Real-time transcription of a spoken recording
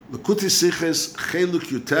Lekuti Siches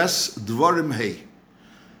Cheluk Yutes Devarim Hey.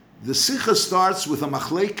 The Sicha starts with a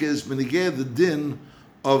machlekes benigeh the din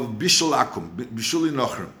of bishul akum, bishuli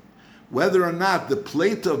nochrim. Whether or not the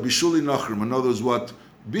plate of bishuli nochrim, in other words, what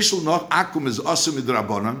bishul akum is asur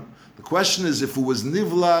midrabanan. The question is if it was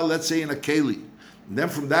nivla, let's say in a keli, and then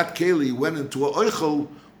from that keli went into a oichel,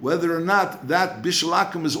 whether or not that bishul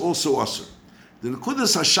akum is also asur. The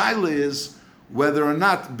nekudas hashayla is whether or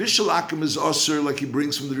not bishul akum is asur, like he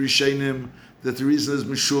brings from the Rishonim, that the reason is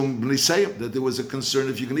mishum b'nei seyim, that there was a concern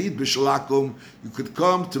if you can eat bishul akum, you could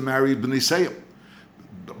come to marry b'nei seyim.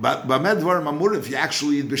 But b'medvar mamur, if you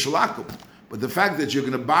actually eat bishul akum, but the fact that you're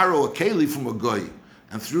going to borrow a keli from a goy,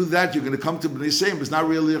 and through that you're going to come to b'nei seyim is not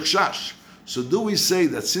really a chash. So do we say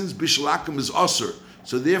that since bishul akum is asur,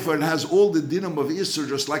 so therefore it has all the dinim of isur,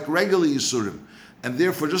 just like regular isurim, and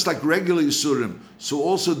therefore just like regular isurim, so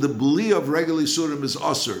also the bli of regular isurim is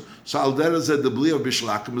asur. So al derech zeh the bli of bishul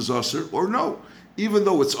akum is asur, or no? Even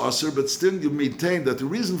though it's asur, but still you maintain that the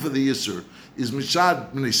reason for the isur is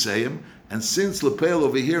mishad b'nei seyim, and since lepel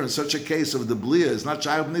over here in such a case of the blia is not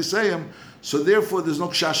shayv b'nei seyim, so therefore there's no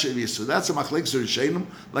kshash of isur. That's a machlekes rishonim,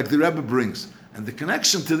 like the Rabbi brings. And the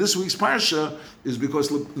connection to this week's parsha is because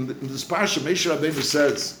in this parsha, Moshe Rabbeinu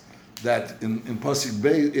says that in Pasuk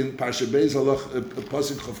Beis, in Parsha Beis,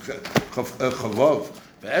 Pasuk Chavav,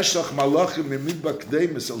 ve'eshlach malachim mimidbar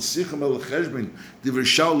k'deimis al sichem el cheshbin divrei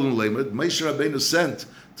Shaul u'lemed. Moshe Rabbeinu sent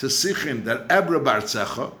to Sichim that Ebra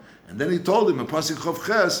bartzecha, and then he told him in Pasuk Chav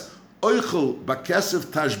Ches, oichel bakesef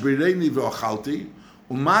tashbireni ve'ochalti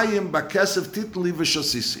umayim bakesef titli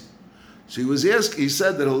ve'shasisi. So he was asked. He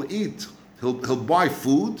said that he'll eat, he'll buy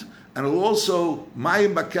food, and he'll also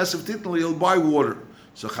mayim bakesef titli, he'll buy water.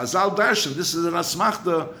 So Chazal Darshan, this is an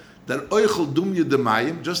asmachta that oichel dum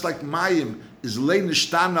yedemayim, just like mayim is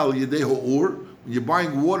leinishtana al yedei ha'ur. When you're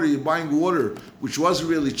buying water which wasn't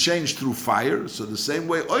really changed through fire. So the same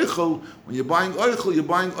way oichel, when you're buying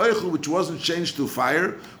oichel which wasn't changed through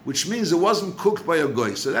fire, which means it wasn't cooked by a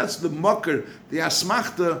goy. So that's the makar, the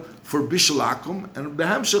asmachta for bishul akum. And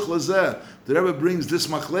behemshech lazeh, the Rebbe brings this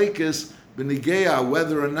machlekes b'nigeya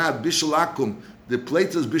whether or not bishul akum, the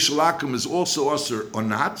plater's bishul akum is also asur or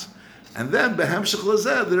not. And then behemshech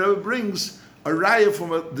lazeh, the Rebbe brings a raya from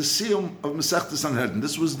the siyum of Masechta Sanhedrin.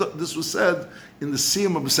 This was said in the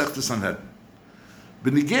siyum of Masechta Sanhedrin.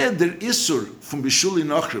 Beniged der isur from bishuli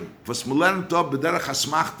nochrim, was mulernt ob b'derech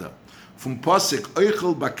hasmachta, from posik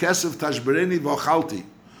oichel bakesef tashbereni v'ochalti,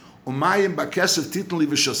 umayim bakesef titnli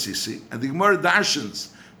v'shasisi, and the Gemara darshans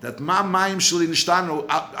that ma mayim sheli nishtanu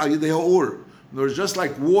al yedei ha'ur. Nor just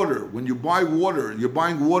like water, when you buy water, you're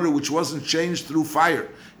buying water which wasn't changed through fire.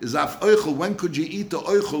 Is af oichel, when could you eat the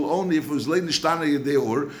oichel only if it was leinishtana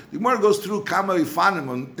yedeur? The Gemara goes through kama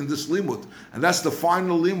ifanim in this limud, and that's the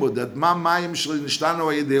final limud that ma mayim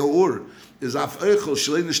shleinishtana yedeur is af oichel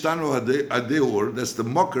shleinishtana yedeur. That's the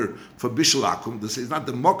mocker for bishul akum. This is not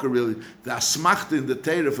the mocker really. The asmachte in the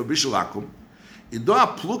Torah for bishul akum. Ido a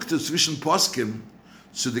plukte zwischen poskim.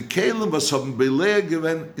 So the kelim was haben belea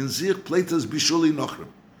given in sich platas bishuli nochrim.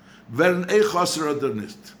 Werden echaser oder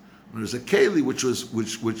nicht. There's a keli which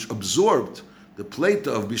absorbed the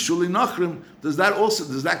plata of bishuli nochrim. Does that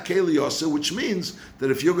keli also? Which means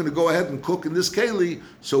that if you're going to go ahead and cook in this keli,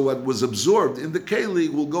 so what was absorbed in the keli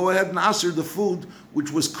will go ahead and aser the food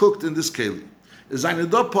which was cooked in this keli. Is eine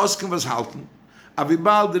do posken was halten.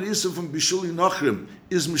 Avibal der isse von bishuli nochrim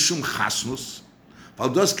is mishum chasnus. Weil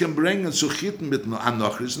das can bring and suchiten mit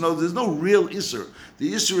anochris. No, there's no real isser.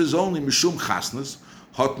 The isser is only mishum chasnus.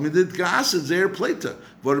 Hot midit gaaset zeir plata.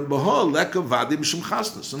 Vor behol leka vadi mishum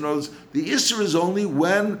chasnus. In other words, the isser is only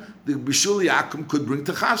when the bishuli akum could bring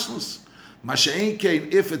to chasnus. Masha'en kein,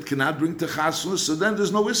 if it cannot bring to chasnus, so then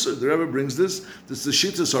there's no isser. The Rebbe brings this. This is the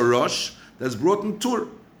shittas Rosh that's brought in Tur.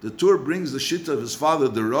 The Tur brings the shitta of his father,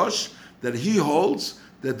 the Rosh, that he holds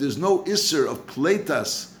that there's no isser of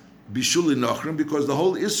platas bishuli nochrim, because the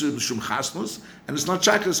whole issue is b'shum chasnus, and it's not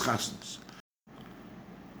chakras chasnus.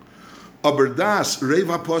 Aber das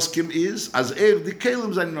reiva poskim is as the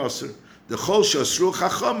kelim zayin noser the chol shasru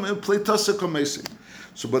chacham and pleitasa komesi.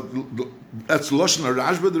 So, but that's lashon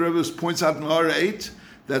Rashba. The Rebbe points out in Hara 8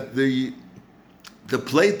 that the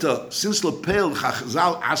plata, since lepel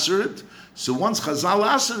Chazal aserit, so once Chazal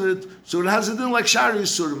aserit, so it has a din like shari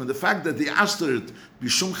yisurim, and the fact that the aserit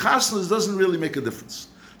b'shum chasnus doesn't really make a difference.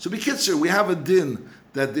 So b'kitzur, we have a din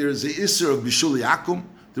that there is a isser of bishuli akum.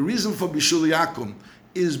 The reason for bishuli akum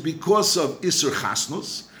is because of isser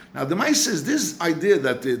chasnus. Now the Ma'ase says this idea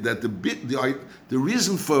that the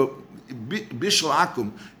reason for bishul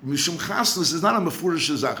akum mishum chasnus is not a mefurish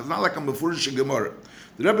zach. It's not like a mefurish gemara.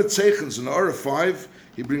 The Rebbe Tzeichens in Orah 5,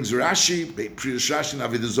 he brings Rashi, Prius Rashi in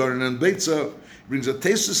Avodah Zarah and Beitza, he brings a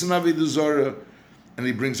Tesis in Avodah Zarah, and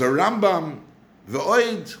he brings a Rambam,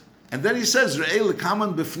 Ve'oid, and then he says, Re'ei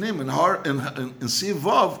lekaman b'fnim, in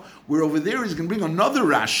Sivav, where over there he's going to bring another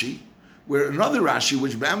Rashi, which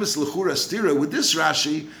B'amis L'chura Stira, with this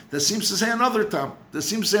Rashi, that seems to say another tam.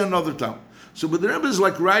 So, but the Rebbe is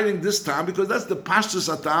like writing this tam, because that's the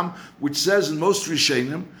Pashtus Atam, which says in most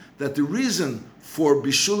Rishenim, that the reason for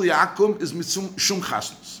Bishul Yakum is Mitzum Shum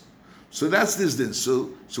Chasnus. So that's this din.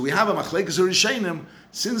 So we have a Machlekes Rishenim,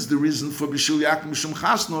 since the reason for Bishul Yakum Shum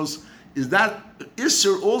Chasnus is that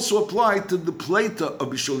Isser also applied to the Plata of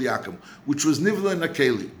Bishul Yakum, which was Nivla and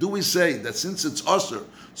Akeli. Do we say that since it's Osir,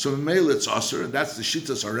 so Mele it's Osir, and that's the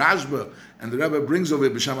Shittas or Rashba, and the Rebbe brings over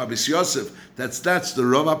B'Sham Abis Yosef, that's the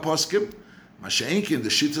Rava Poskim, Masha'inkin, the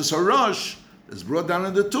Shittas or Rosh, that's brought down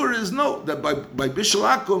in the Torah is no, that by Bishul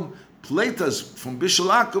Akum, Platas from Bishul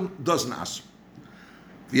Akum doesn't Asr.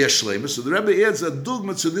 V'yashlema, so the Rebbe adds a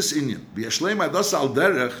dogma to this Inyan. V'yashlema adas al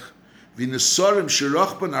derech, v'nesorim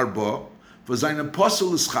shirochban arba, v'zayin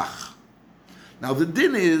apostle ischach. Now the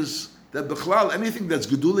din is that b'chlal, anything that's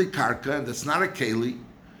geduli karka, and that's not a keli,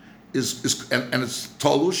 is and it's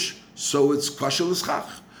tolush, so it's kosher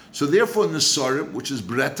ischach. So therefore nesorim, which is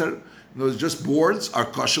bretter, those just boards, are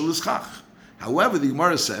kosher ischach. However, the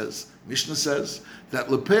Gemara says, Mishnah says,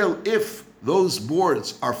 that lepel, if those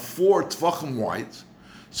boards are 4 tvachim wide,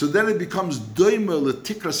 so then it becomes doima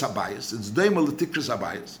letikras habayis. It's doima letikras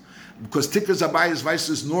habayis, because tikras habayis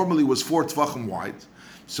vices normally was 4 tvachim wide.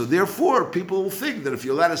 So therefore, people will think that if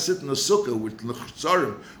you're allowed to sit in a sukkah with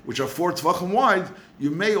nechutzarim, which are 4 tvachim wide,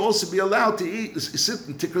 you may also be allowed to sit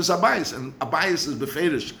in tikras habayis, and habayis is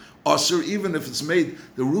beferish osir, even if it's made,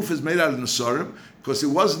 the roof is made out of nesarim, because it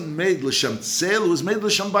wasn't made l'shem tzel, it was made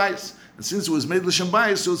l'shem bayis. And since it was made l'shem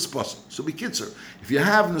bayis, so it's possible. So be kitzer. If you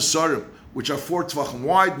have nesarim, which are 4 tvachim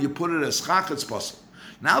wide, and you put it as chach, it's possible.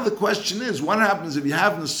 Now the question is, what happens if you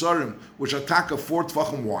have nesarim, which are taka 4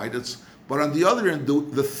 tvachim wide, but on the other end,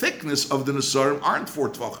 the thickness of the nesarim aren't 4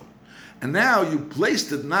 tvachim. And now you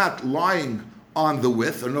placed it not lying on the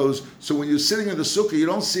width, so when you're sitting in the sukkah, you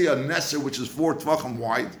don't see a neser which is 4 tvachim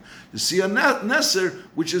wide. You see a neser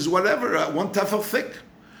which is whatever, 1 tefach thick.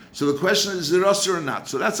 So the question is it osir or not?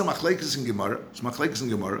 So that's a machlekes in Gemara. It's machlekes in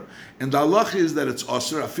Gemara, and the halacha is that it's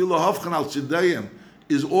osir. Afilo havchan al tzidayim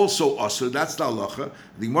is also osir. That's the halacha.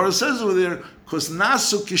 The Gemara says over there, because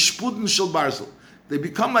nasu kishpudin shel barzel, they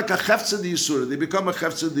become like a cheftzah di yisura. They become a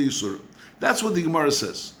cheftzah di yisura. That's what the Gemara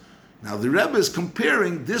says. Now the Rebbe is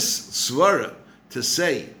comparing this svara to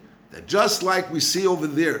say that just like we see over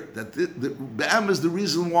there, that the Be'em is the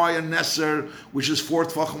reason why a Neser, which is 4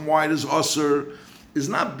 Tvachim wide, is Osir, is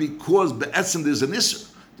not because Be'etzim there's an Isser.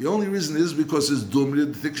 The only reason is because it's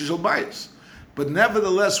Dumri, the Tikshel Bias. But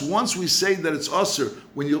nevertheless, once we say that it's Osir,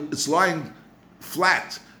 when it's lying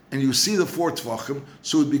flat, and you see the 4 Tvachim,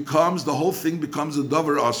 so it becomes, the whole thing becomes a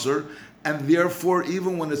Dover Osir, and therefore,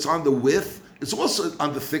 even when it's on the width, it's also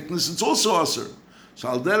on the thickness, it's also Osir. So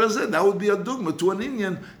al derazeh, that would be a dogma to an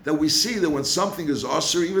Inyan that we see that when something is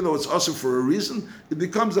osir, even though it's osir for a reason, it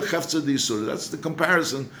becomes a cheftzah d'isur. That's the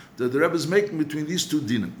comparison that the Rebbe is making between these two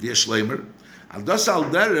dinim. V'yesh leimer, al das al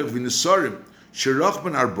derech v'nesorim shirach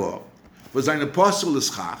ben arba v'zayin apostle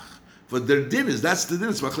ischach v'der din is, that's the din,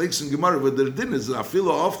 it's machlekes in Gemara, v'der din is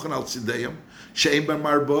afilo avchan al tzideyim she'em ben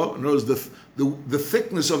marba, knows the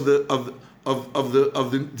thickness of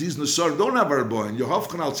these Nesar don't have arba, and you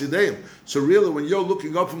havchan al tzideyim. So really, when you're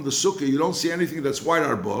looking up from the sukkah, you don't see anything that's white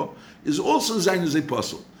arba. Is also zayin as a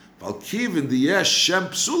puzzle. Valkiv in the yesh shem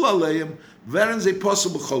psul aleim veren ze puzzle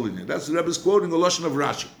b'cholin. That's the Rebbe's quoting the lashon of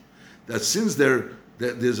Rashi. That since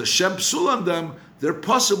there's a shem psul on them, they're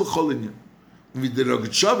puzzle b'cholin. With the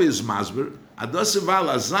Rogachovi is masber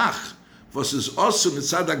adasival azach versus osur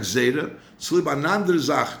mitzad agzera slib anander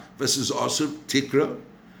zach versus osur tikra.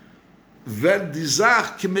 Ver die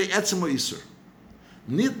Zach kemei etzem iser.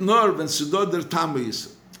 Nicht nur wenn sie dort der Tame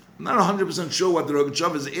iser. I'm not 100% sure what the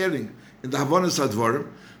Rogachov is adding in the Havonas HaDvarim.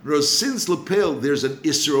 Because since Lepel there's an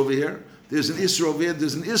iser over here, there's an iser over here,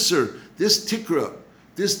 there's an iser. This tikra,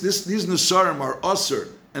 these nesarim are aser,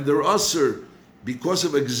 and they're aser because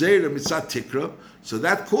of exera mitzat tikra. So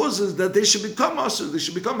that causes that they should become aser. They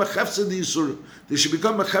should become a cheftzah di yisur. They should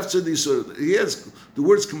become a cheftzah di yisur. He has the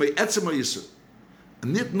words kemei etzem iser.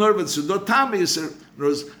 Nit nerved sudot tama yiser.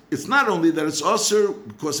 It's not only that it's osir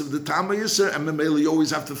because of the tama yiser, and memela you always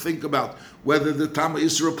have to think about whether the tama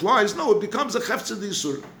yiser applies. No, it becomes a cheftzah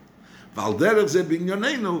d'isur. Val derech ze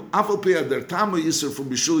binyanenu afal pei der tama yiser from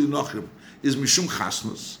bishuli nochrim is mishum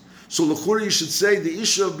chasnus. So l'chura you should say the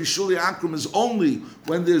issue of bishuli akrim is only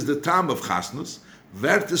when there's the tam of chasnus.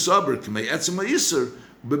 Wert is aber, k'mei etzem ha'isser,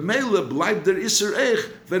 b'meile bleibt der Isser eich,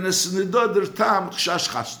 wenn es nidot der Tam chashash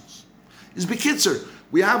chasnus. Is bekitzer,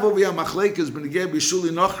 we have over here machlekes b'negei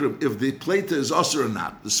b'shuli nochrim, if the plata is osir or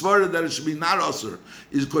not. The svara that it should be not osir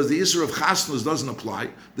is because the Isser of chasnus doesn't apply,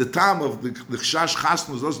 the Tam of the chashash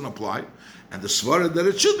chasnus doesn't apply, and the svara that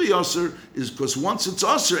it should be osir is because once it's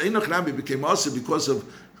osir, Enoch Rabbi became osir because of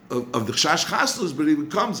the chashash chasnus, but it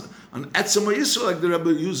becomes an etzem ha'isur, like the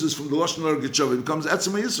Rebbe uses from the Lashon Argachov. It becomes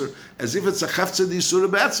etzem ha'isur, as if it's a cheftzeh d'isur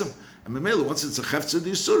b'etzem. And Memela, once it's a cheftzeh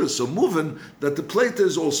d'isur, so moving that the plata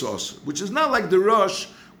is also osur, which is not like the Rosh,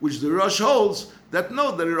 which the Rosh holds that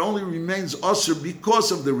no, that it only remains osur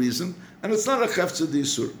because of the reason, and it's not a cheftzeh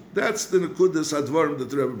d'isur. That's the nekudas hadvarim that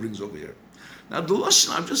the Rebbe brings over here. Now the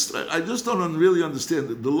lashon, I just don't really understand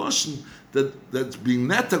the lashon that's being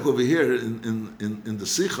netak over here in the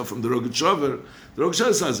Sikha from the Rogachover. The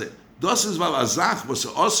Rogachover says, "Das is val azach was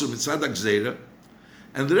also mitzad gzeira,"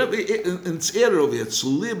 and the Rebbe in its era over here,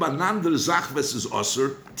 "Tzulib anander zach versus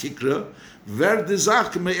osur tikra, ver de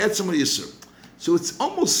zach me etzem yisur." So it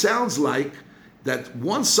almost sounds like that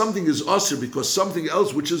once something is osur because something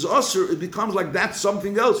else which is osur, it becomes like that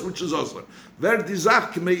something else which is osur. Ver de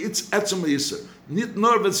zach me it's etzem yisur, nit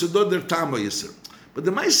nor wenn se dort der tam yisur. But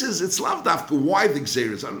the Maisa says it's lavdafka. Why the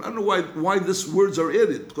Gzeres? I don't know why these words are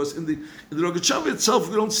added, because in the Rogachover itself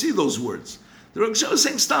we don't see those words. The Rogachover is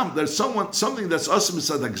saying stam, there's something that's awesome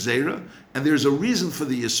inside the Gzera, and there's a reason for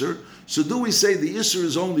the Yisur. So do we say the Yisur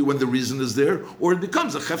is only when the reason is there, or it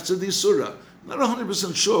becomes a Cheftzeh d'Yisura? I'm not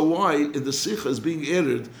 100% sure why in the Sikha is being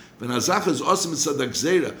added when Azach is awesome inside the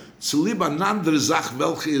Gzera. Tzliba nandr zach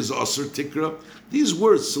velchi is osir tikra. These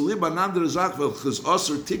words, Tzliba nandr zach velchi is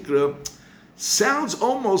osir tikra, sounds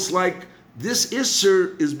almost like this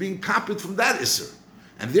Isser is being copied from that Isser.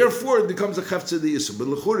 And therefore it becomes a Cheftzeh d'Isser. But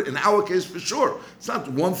l'chur, in our case for sure, it's not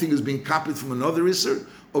one thing is being copied from another Isser.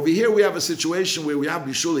 Over here we have a situation where we have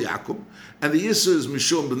Bishul Yakum, and the Isser is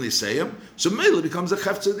Mishum ben Nisayim, so Mela becomes a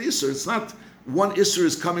Cheftzeh d'Isser. It's not one Isser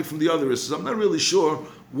is coming from the other Isser. I'm not really sure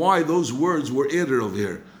why those words were added over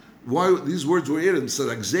here. Why these words were added. So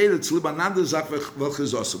like Zayda Tzliba Nanda Zach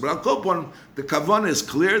Velchizos. But I'll call upon the Kavanah is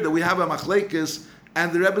clear that we have a Machlekes,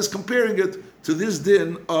 and the Rebbe is comparing it to this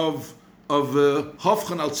din of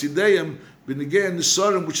Hofchan al Tzideyim B'negei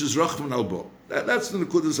Nisarim, which is Rachman al Bo. That's the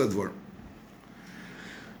Nekudas Advar.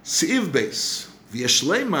 Seiv Beis V'yesh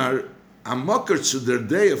Leimar Amokar zu der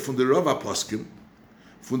Deya von der Rava Poskim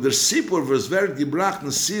von der Sipur was wird gebracht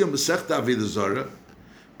Nesiyam Besechta Avodah Zarah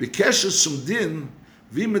Bekeshes zum Din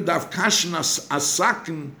wie man darf kaschen as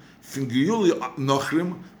Saken von Geyuli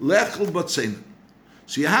Nochrim lechel Batzein.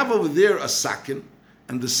 So you have over there a Saken,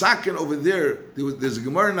 and the Saken over there, there's a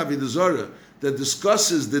Gemara in Avodah Zarah that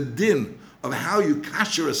discusses the din of how you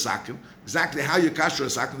kasher a Saken, exactly how you kasher a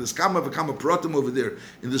Saken. There's Kama V'Kama Pratim over there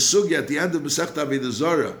in the Sugya at the end of Masechta Avodah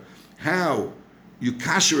Zarah, how you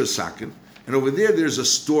kasher a Saken, and over there's a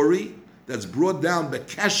story that's brought down by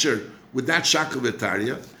kasher with that Shakel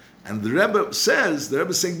V'Tarya. And the Rebbe says,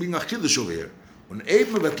 saying being a chiddush over here. When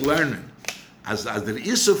Eben wird lernen, as der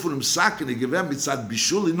Isser von dem Saken, die gewähnt mitzad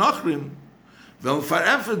Bishul in Nochrim, wenn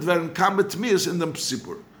veröffnet werden kann mit mir in dem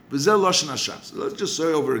Sipur. V'zeh Lashon Hashas. So let's just say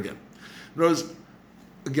over again. In other words,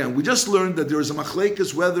 again, we just learned that there is a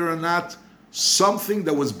machlekes whether or not something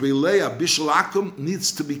that was Beileya Bishul Akum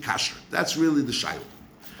needs to be kasher. That's really the shayla.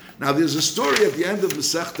 Now there's a story at the end of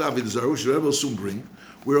Masechta Avodah Zarah, which the Rebbe will soon bring,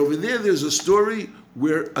 where over there's a story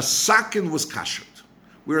where a sakin was kashered,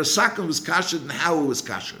 and how it was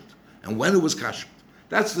kashered, and when it was kashered.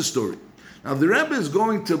 That's the story. Now the Rebbe is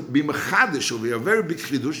going to be mechadish over here, a very big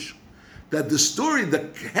chidush, that the story, the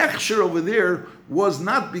hechsher over there, was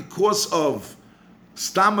not because of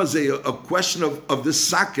stamazeh, a question of this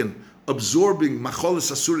sakin absorbing macholis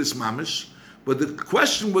asuris mamish, but the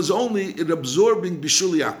question was only in absorbing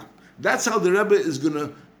bishul yakum. That's how the Rebbe is going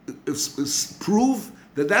to prove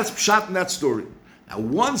that that's pshat in that story. Now,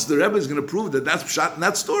 once the Rebbe is going to prove that that's pshat in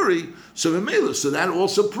that story, so that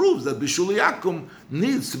also proves that Bishul Yakum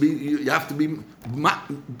needs to be, you have to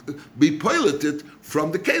be piloted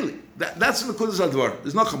from the Keli. That's in the Kudas Advar.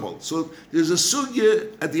 There's no Chamol. So there's a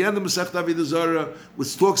sugya at the end of Masechta Avodah Zarah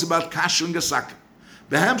which talks about kasher and gasakim.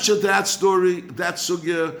 Behemshet that story, that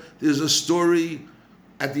sugya, there's a story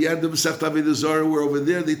at the end of Masechta Avodah Zarah where over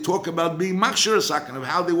there they talk about being machshir sakin, of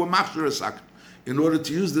how they were machshir sakin, in order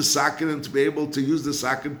to use the sakin and to be able to use the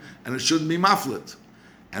sakin, and it shouldn't be maflet.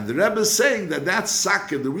 And the Rebbe is saying that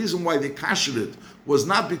sakin, the reason why they kashered it was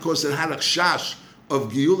not because it had a chash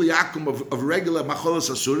of Giyuli Akum of regular Macholas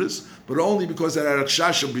Asuris, but only because there are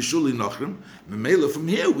Akshash of Bishuli Nachrim. Memela, from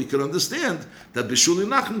here we can understand that Bishuli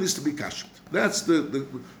Nachrim needs to be kashrut. That's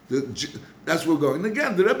that's where we're going. And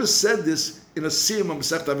again, the Rebbe said this in a siyum of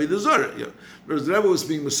Masechet Avodah Zarah. Yeah. Whereas the Rebbe was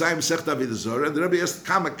being Messiah Masechet Avodah Zarah, and the Rebbe asked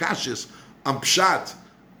Kama Kashis on Pshat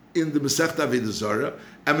in the Masechet Avodah Zarah,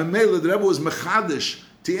 and Memela, the Rebbe was Mechadish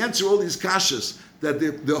to answer all these kashas that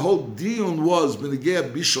the whole dion was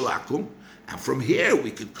Benegeh Bishul Akum. And from here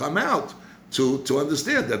we could come out to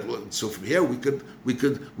understand that. So from here we could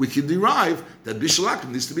derive that Bishul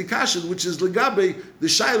Akum needs to be kashed, which is legabe the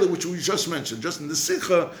shaila which we just mentioned. Just in the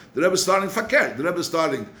Sikha, the Rebbe is starting fakir. The Rebbe is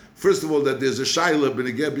starting first of all that there's a shaila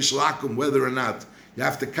Benegeh Bishul Akum whether or not you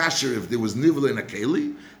have to kasher if there was nivla in a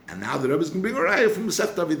keli. And now the Rebbe is going to bring a raya from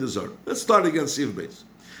Masechet Avodah Zarah. Let's start again Siv Beis.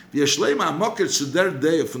 V'yashleima amoket seder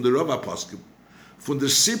day from the Rav Aposkim. Von der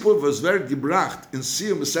Sipur was wird gebracht in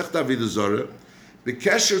Siyum Masechet Avodah Zarah,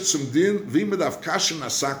 bekeshert zum Din, wie man auf Kashen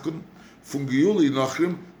Asakun, von Giyuli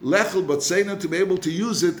Nachrim, lechel batzena, to be able to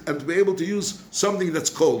use it, and to be able to use something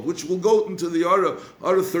that's cold, which will go into the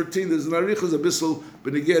Ara 13, there's an Arichos Abyssal,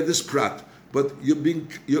 Benegeh, this prat. But you're being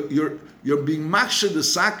machshed the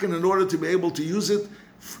sakin in order to be able to use it,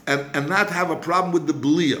 and not have a problem with the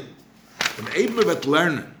Beliyah. An Eben wird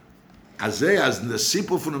lernen, as the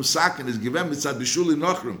Sipur from him Sakin is given mitzad Bishuli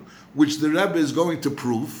Nachrim, which the Rebbe is going to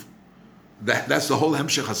prove, that's the whole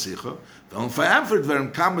Hemshech HaSicha. Then verantwortet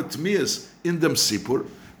werden kamen Tmias in dem Sipur,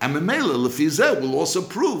 and Memela Lefizeh will also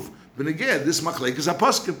prove, but again, this Machlek is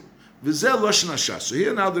Aposkim. Vizeh Loshen Hashas. So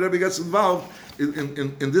here now the Rebbe gets involved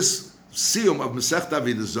in this Siyum of Masechet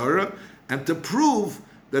Avodah Zarah, and to prove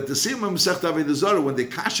that the Siyum of Masechet Avodah Zarah, when they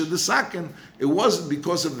kashed the Sakin, it wasn't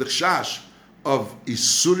because of the Chash of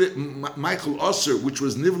Isur Michael Osir, which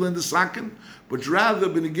was nivl in the sakin, but rather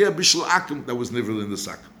Benegeh Bishul Akum that was nivl in the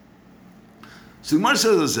sakin. So the Gemara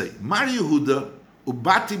says, Mar Yehuda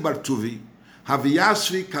ubati bartuvi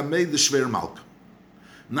haviyasvi kamei the shver malka.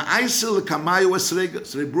 Na'aisel kamayu esrega.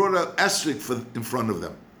 So they brought an esrig in front of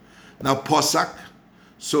them. Now posak.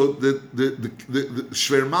 So the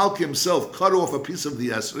shver malka himself cut off a piece of the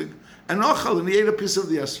esrig and ochal, and he ate a piece of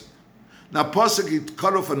the esrig. Now posak, he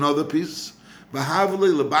cut off another piece.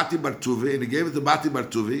 V'havli lebati bartuvi, and he gave it to Bati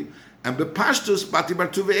Bartuvi, and bepashtus Bati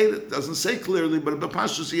Bartuvi ate it. Doesn't say clearly, but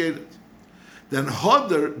bepashtus he ate it. Then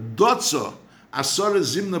Hodder dotza asara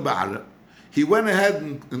zimna ba'ara, he went ahead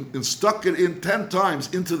and stuck it in 10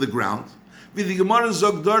 times into the ground. V'di Gemara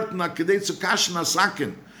zog dort na kedei zu kashen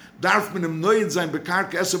asakin. Darf min im noyed zayn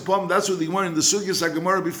bekarke esapom. That's what the Gemara in the Sugyas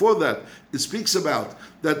HaGemara before that it speaks about,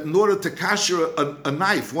 that in order to kasher a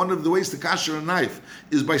knife, one of the ways to kasher a knife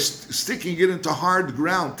is by sticking it into hard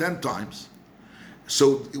ground 10 times.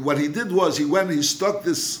 So what he did was he stuck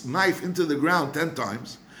this knife into the ground 10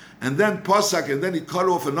 times, and then posak, and then he cut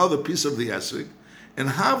off another piece of the esrog, and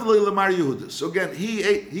havle lemar Yehuda. So again,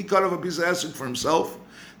 he cut off a piece of esrog for himself,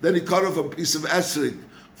 then he cut off a piece of esrog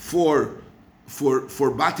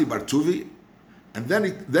for Bati Bartuvi, and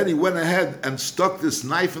then he went ahead and stuck this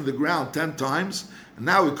knife in the ground 10 times, and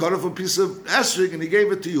now he cut off a piece of esrog and he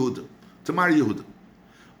gave it to Yehuda, to Mar Yehuda.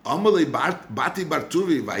 Amalei Bati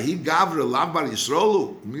Bartuvi Vahi Gavra Lav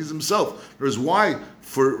Yisraelu means himself. There's why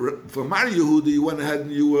for Mar Yehuda you went ahead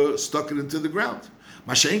and you stuck it into the ground.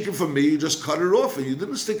 Mashenkin for me you just cut it off and you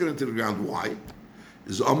didn't stick it into the ground. Why?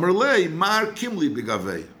 Is Amarlei Mar Kimli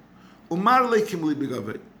Bigavei Umarlei Kimli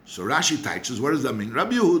Bigavei. So Rashi teaches, what does that mean?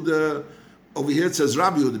 Rabbi Yehuda, over here it says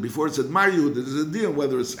Rabbi Yehuda, before it said Mar Yehuda, there's a deal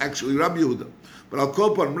whether it's actually Rabbi Yehuda. But I'll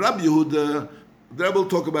call upon Rabbi Yehuda, the Rebbe will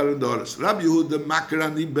talk about it in the Oris. Rabbi Yehuda,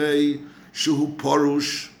 Makarani Bey, Shuhu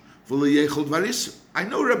Porush, V'leyechol Dvarisa. I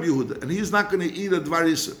know Rabbi Yehuda, and he's not going to eat a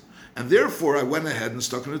Dvarisa. And therefore I went ahead and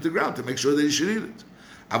stuck it into the ground to make sure that he should eat it.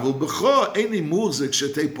 Avul B'cho, Eni Muzik,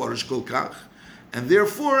 Shetei Porush Kol Kach. And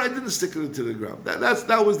therefore I didn't stick it into the ground.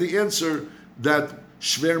 That was the answer that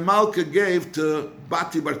Shver Malka gave to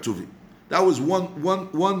Bati Bartuvi. That was one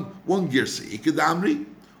girsi. Iked Amri,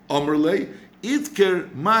 Omerle,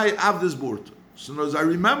 Itker Mai Avdes Bort. So as I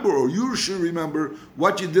remember, or you should remember,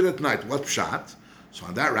 what you did at night. What pshat? So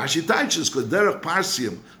on that Rashi teaches, because Derech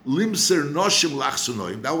Parsium, Limser Noshim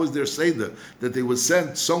Lachsunoim, that was their seder, that they would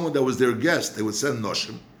send someone that was their guest, they would send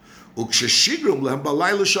Noshim. Uksheshigrum Lehem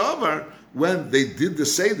Balai L'Shavar, when they did the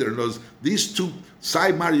Seder, these two,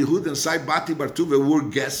 Sai Mar Yehud and Sai Bati Bartuve, were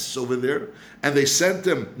guests over there, and they sent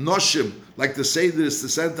them Noshim, like the Seder is to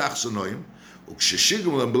send Achsonoim.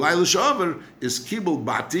 Uksheshigum and B'layla Shavar is Kibul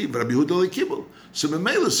Bati, Rabbi Yehuda Kibul. So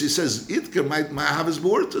Memelus, he says, Itke might have his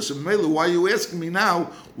borta. So Memelus, why are you asking me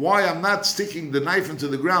now why I'm not sticking the knife into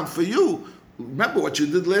the ground for you? remember what you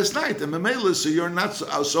did last night, and Memela, so you're not so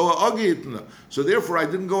ogit. So therefore, I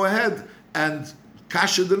didn't go ahead and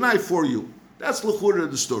kasha the knife for you. That's l'chura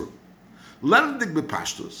the story. Lerndig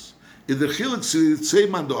bepashtus in der Chelek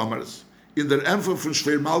Zeiman do Amars in der Empfer von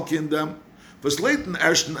Schwer Malki in dem was leiten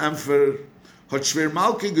ersten Empfer hat Schwer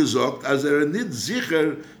Malki gesagt, als nicht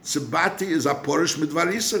sicher Zebati is a Porish mit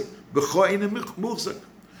Varisser bechoine Muchzak.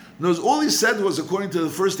 No, all he said was, according to the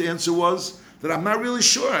first answer, was that I'm not really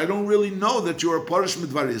sure. I don't really know that you're a Porish mit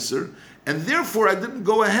Varisser, and therefore I didn't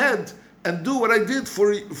go ahead and do what I did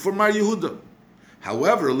for Mar Yehuda.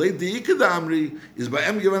 However, late the Ikeda Amri is by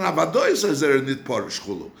em given Avadois as there nit Porish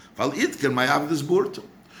chulu. Val itken my avdes borta.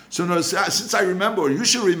 So no, since I remember, or you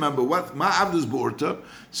should remember what ma avdes borta.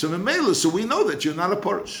 So memela, so we know that you're not a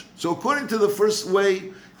Porish. So according to the first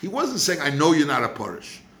way, he wasn't saying I know you're not a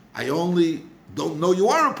Porish. I only don't know you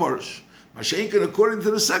are a Porish. Mashenkin, according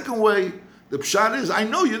to the second way, the pshat is I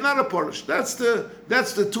know you're not a Porish. That's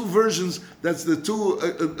the two versions. That's the two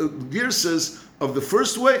girsas of the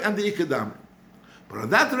first way and the Ikeda Amri. But on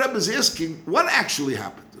that, the Rebbe is asking, what actually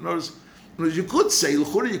happened? In other words, you could say,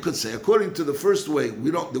 according to the first way,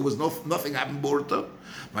 there was nothing happened borta.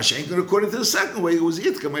 Mashenkin, according to the second way, it was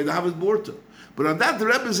Itka, might have it borta. But on that, the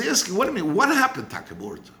Rebbe is asking, what do you mean? What happened, Taka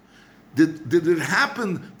borta? Did it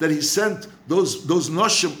happen that he sent those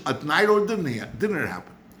noshim at night, or didn't it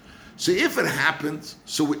happen? So if it happened,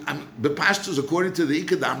 the pastors, according to the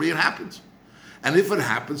Ikeda Amri, it happened. And if it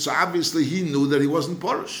happened, so obviously he knew that he wasn't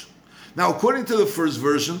Porish. Now, according to the first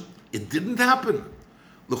version, it didn't happen.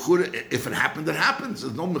 If it happened, it happens.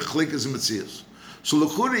 There's no mechlikas and metzias. So,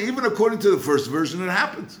 even according to the first version, it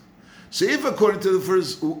happened. So, if according to the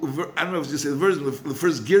first, I don't know if you say the version, the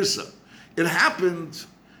first girsa, it happened.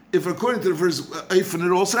 If according to the first eifin,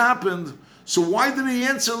 it also happened. So, why did he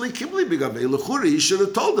answer likimli bigavei? L'churi, he should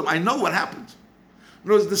have told them, I know what happened.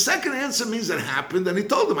 In other words, the second answer means it happened, and he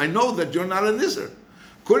told them, I know that you're not a nizar.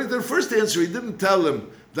 According to the first answer, he didn't tell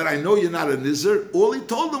them that I know you're not a nizar. All he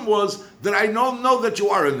told them was that I know that you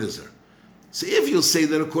are a nizar. So if you'll say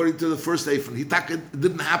that according to the first eifin, it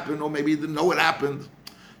didn't happen, or maybe he didn't know it happened,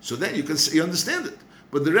 so then you understand it.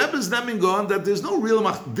 But the Rebbe is then on that there's no real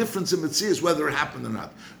difference in Metzias whether it happened or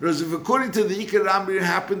not. Whereas if according to the Ikeda Amri it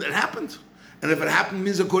happened. And if it happened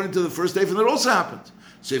means according to the first eifin, it also happened.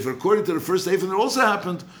 So if according to the first eifin it also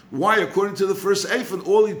happened, why according to the first eifin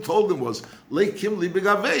all he told them was Leik Kimli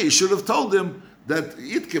Begavei? He should have told them that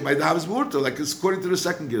Itke by the Havas Burta, like it's according to the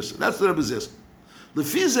second Gersa. That's the Rebbe says. The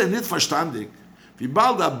Fize nicht verstandig, wie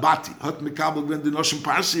bald der Bati hat Mekabel gwen die Noschen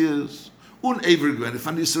Parsies, unever gwen,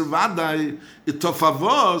 von die Servadai, it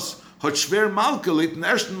Tofavos, hat schwer Malke, leit den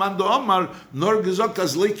ersten Mann der Omar, nur gesagt,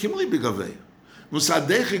 als Leik Kimli Begavei.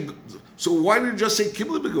 So why did you just say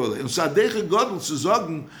Kimli Begavei? Und Sadeche Godel zu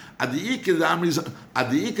sagen, die Ikeda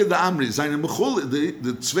Amri, seine Mechulik,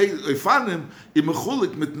 die zwei Eufanim, im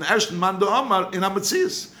Mechulik mit dem ersten Mann der Omar in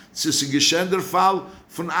Ametzies. Es ist ein geschehen der Fall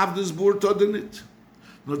von Avdes Burt oder nicht.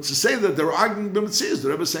 Now to say that they're arguing by Metzies, the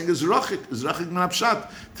Rebbe is saying is rachik min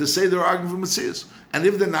hapshat, to say they're arguing for Metzies. And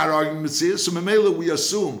if they're not arguing Metzies, so memela we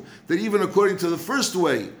assume that even according to the first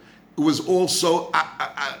way, it was also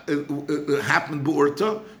happened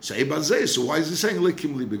bu'urta, say bazeh. So why is he saying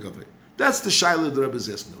lekim li begaveh? That's the shaila the Rebbe is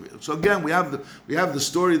asking. So again, we have the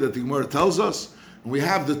story that the Gemara tells us, and we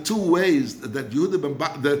have the two ways that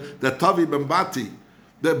Yehuda that Tavi ben Bati,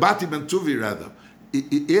 the Bati ben Tuvi rather,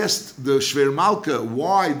 he asked the Shver Malka,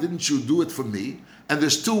 why didn't you do it for me? And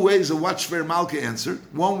there's two ways of what Shver Malka answered.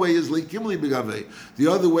 One way is lekim li begaveh. The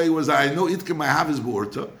other way was I know itke my havis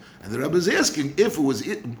borta. And the Rebbe is asking if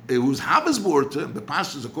it was Havas Borta, the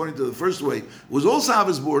pastors according to the first way, it was also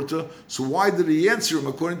Havas Borta, so why did he answer him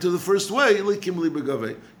according to the first way, Likim Li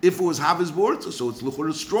Begaveh? If it was Havas Borta, so it's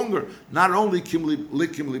Luchur stronger, not only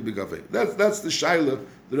Likim Li Begaveh. That's the Shaila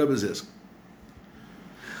the Rebbe is asking.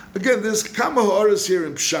 Again, there's Kama Ha'aras here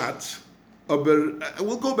in Pshat,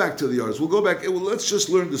 we'll go back to the Yaris. Let's just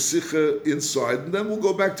learn the Sikha inside, and then we'll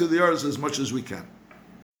go back to the Yaris as much as we can.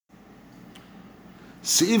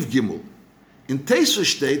 Seif Gimel. In Teisa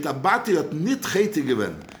steht, Abati hat nicht Chete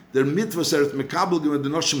gewen, der was hat Mekabel gewen,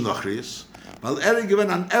 den Noshim Nachris, weil gewen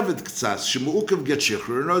an Evet Ktsas, Shemaukev get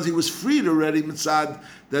Shechur. In other words, he was freed already, mitzad,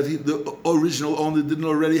 that the original owner didn't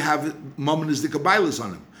already have Mominus the Kabbalas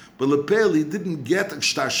on him. But Lepel, he didn't get a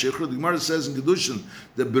Shtar Shechur. The Gemara says in Kedushin,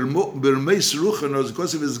 that Bermeis Rucha,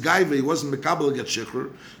 because of his Gaiva, he wasn't Mekabel get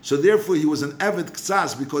Shechur, so therefore he was an Evet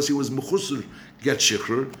Ktsas, because he was Mechusur get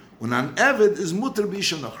Shechur, when an Eved is mutter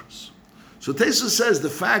b'isha nachris. So Teisa says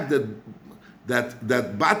the fact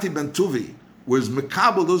that Bati ben Tuvi Whereas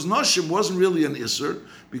Mekabel, those Noshim, wasn't really an Isser,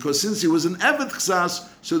 because since he was an Evet Chsas,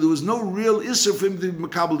 so there was no real Isser for him to be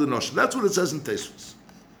Mekabel the Noshim. That's what it says in Tesvus.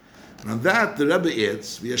 And on that, the Rebbe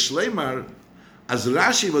adds, V'yashleimar, as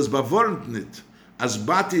Rashi was bavornt nit, as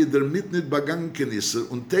Bati der mitnit bagangen ken Isser,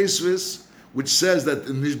 und Tesvus, which says that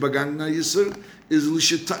Nish bagangen Isser, is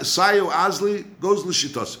Sayo Azli, goes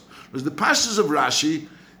Lishitos. Because the passages of Rashi,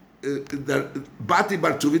 that Bati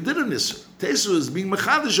Bar Tuvi did an Isser. Tesu is being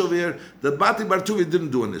mechadish over here that Bati Bar Tuvi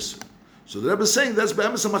didn't do an Isser. So the Rebbe is saying that's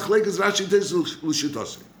Be'emes HaMachlekas Rashi Tesu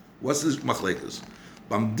L'Shitosi. What's this Machlekas?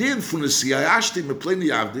 Bam din fun Siyashti Mepleni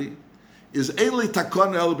Yavdi is Eili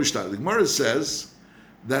Takon El B'Shtar. The Gemara says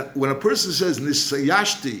that when a person says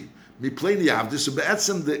Nisayashti Mepleni Yavdi, so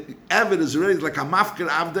Be'etzem the Eved is already like Hamafker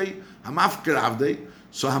Avdei.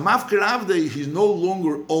 So Hamafker Avdei, he no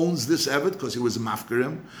longer owns this Evet because he was a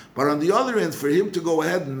Mafkerim. But on the other end, for him to go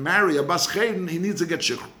ahead and marry a Bas Chayden, he needs to get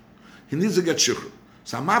Shikhr.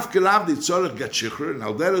 So Hamafker Avdei tzorech get Shikhr, and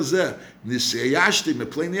al derazeh Nisayashti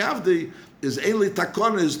Mepleni Avdei is Einli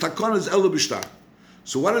Takon is Elu B'Shtar.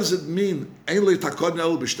 So what does it mean? Einli Takon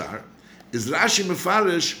Elu B'Shtar is Rashi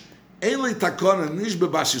Mefarish Einli Takon Nish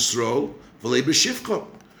B'Bas Yisrael V'lei B'Shivcha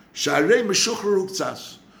Sharei Meshuchar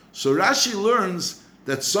Uktzas. So Rashi learns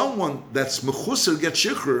that someone that's mechusar gets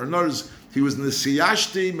shikhr. In other words, he was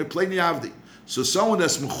nesiyashti mepleni avdi. So someone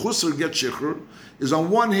that's mechusar gets shikhr is on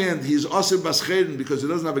one hand he's aser bascheden because he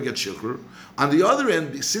doesn't have a get shikhr. On the other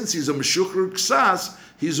end, since he's a meshuchar ksas,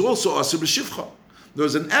 he's also aser b'shivcha.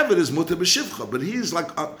 There's an Eved is muter b'shivcha, but he's like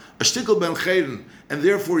a shtickle ben chayden, and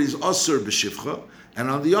therefore he's aser b'shivcha. And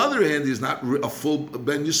on the other hand, he's not a full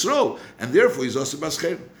ben yisrael, and therefore he's aser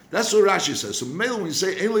bascheden. That's what Rashi says. So maybe when you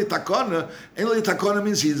say Einli Takona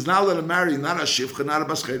means he's not allowed to marry, not a Shivcha, not a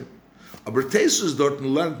Bascheden. Aber Tesus dort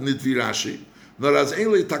lernt nicht wie Rashi, nor as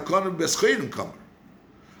Einli Takona Bascheden kommer.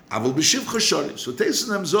 Aval b'Shivcha Shori. So Tesus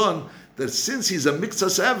nems on that since he's a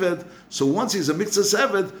Mikzas Eved, so once he's a Mikzas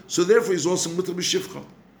Eved, so therefore he's also Mutter b'Shivcha.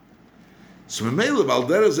 So Memele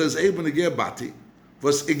Valdera says Eben Egeh Bati,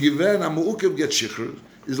 was Egiven Amuukev get Shikhr,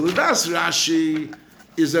 is Ledas Rashi,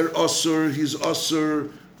 is there Osur, he's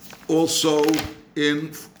Osur, also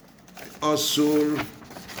in Asur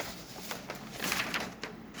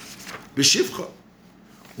B'Shivcha.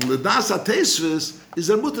 L'das HaTesvis is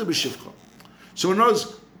a mutter B'Shivcha. So in other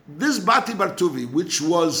words, this Bati Bartuvi, which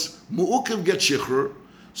was Mu'ukev get Shichr,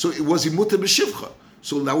 so it was mutter B'Shivcha.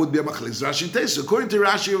 So that would be a Machlekes Rashi and Tesvis. According to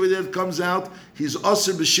Rashi over there, it comes out he's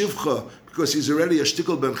Asur B'Shivcha because he's already a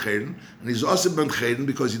shtickle ben chayden, and he's Asur ben chayden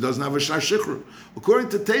because he doesn't have a shnar shichr. According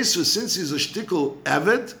to Tesvis, since he's a shtickle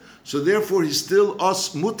Eved, so therefore he's still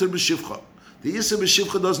mutter b'shivcha. The Issa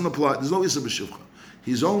b'shivcha doesn't apply. There's no Issa b'shivcha.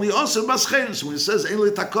 He's only Asur bascheden. So when he says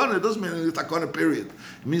Einli Takona, it doesn't mean Einli Takona period.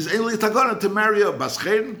 It means Einli Takona to marry a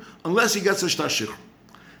bascheden unless he gets a shtar shichr.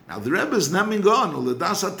 Now the Rebbe is naming on,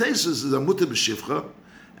 Uledas HaTesvis is a mutter b'shivcha,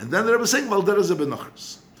 and then the Rebbe is saying Valdera ze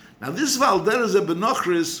benochris. Now this Valdera ze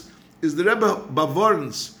benochris is the Rebbe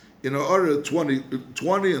Bavorns in order 20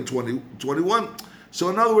 and 21. So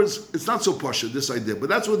in other words, it's not so posh, this idea. But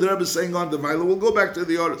that's what the Rebbe is saying on the Vaila. We'll go back to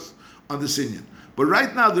the orders on the Sinyan. But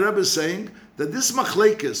right now the Rebbe is saying that this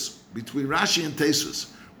machlekes between Rashi and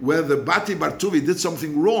Tesvis, where the Bati Bartuvi did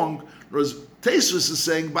something wrong, whereas Tesvis is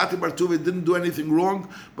saying Bati Bartuvi didn't do anything wrong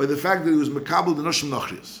by the fact that he was Mekabel the Noshim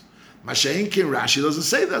Nochrius. Masha'inkin Rashi doesn't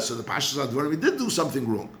say that, so the Pashas Advarim did do something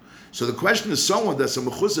wrong. So the question is, someone that's a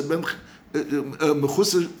Mechusar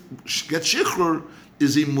get Shichr,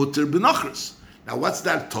 is he Mutter B'Nochris? Now, what's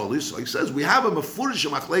that totally? So he says we have a mefurish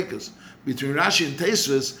machlekes between Rashi and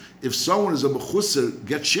Tesvis. If someone is a mechusar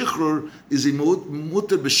get shichrur, is he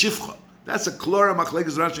muter b'shivcha? That's a klora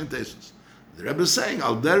machlekes Rashi and Tesvis. The Rebbe is saying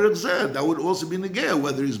al derech zeh that would also be negea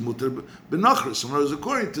whether he's muter b'nochris. In other words,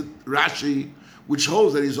 according to Rashi, which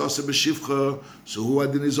holds that he's also b'shivcha, so who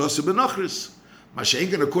adin is also b'nochris?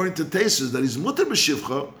 Masha'inkin according to Tesvis that he's muter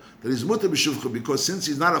b'shivcha, because since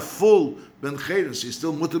he's not a full ben chayrin, so he's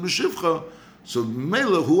still muter b'shivcha. So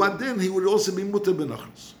Mela, who adin, he would also be muter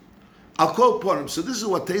benachris. I'll call upon him. So this is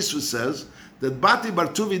what Tesvis says, that Bati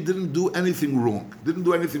Bartuvi didn't do anything wrong.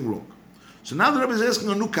 So now the Rabbi is asking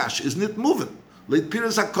a new kash, isn't it moving? Leit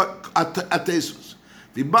Pires at Tesvis.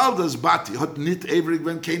 Wie bald das Bati hat nicht ewig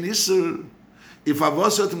wenn kein Isser. If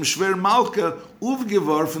Avos hat ihm schwer Malka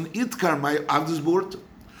aufgeworfen, Itkar my Avdesburt. In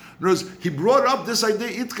other words, he brought up this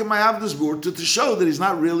idea, Itkar my Avdesburt, to show that he's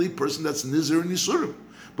not really a person that's Nizir and Yisurim.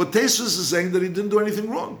 But Tesvis is saying that he didn't do anything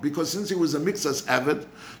wrong, because since he was a mixas avid,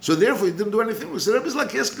 so therefore he didn't do anything wrong. So the Rebbe is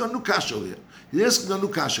like asking a new kasha over here. He's asking a new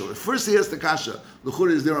kasha over here. First he asked the kasha, the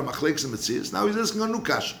Chura is there on Machlekes and Metzias. Now he's asking a new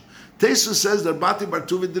kasha. Tesis says that Bati Bar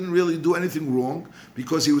Tuvi didn't really do anything wrong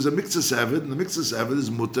because he was a Mikzas Eved, and the Mikzas Eved is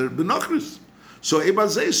Mutter B'Nochris. So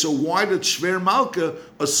why did Shver Malka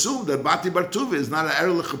assume that Bati Bar Tuvi is not an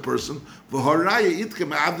Erlich person?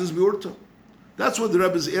 That's what the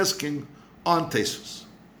Rebbe is asking on Tesis.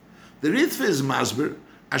 The Ritva is Masber,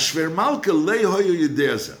 Ashver Malka lei hoyo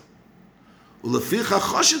yideza. Uleficha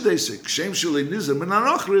choshedese, kshem shalei nizer min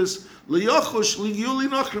anochris, leyochosh ligiyuli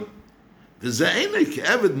nochrim. V'ze'enei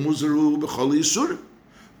ke'eved muzaru b'chol yisurim.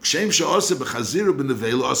 Kshem she'ose b'chaziru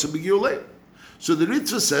b'nevelu ose b'giyulei. So the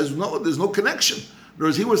Ritva says, no, there's no connection. In other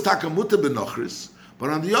words, he was takamuta b'nochris, but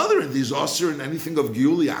on the other end, he's osir in anything of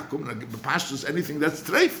giyuli yakum, b'pashtus, anything that's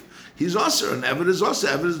treif. He's osir, and Eved is osir.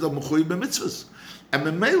 Eved is the mechuy b'mitzvahs. And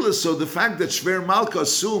Memela, so the fact that Shver Malka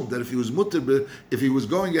assumed that if he was mutter, if he was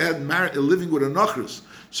going ahead and living with a nochris,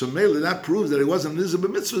 so Mela, that proves that it wasn't Nizah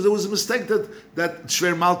b'mitzvah. There was a mistake that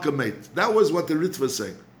Shver Malka made. That was what the Ritva was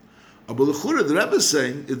saying. Aber Lechura, the Rebbe is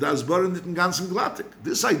saying, it does bar in den ganzen Glatik.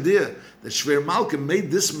 This idea that Shver Malka made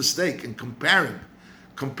this mistake in comparing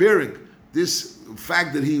this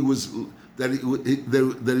fact that he was that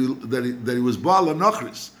he was Baal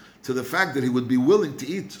Nochris to the fact that he would be willing to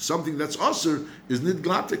eat something that's osir is nit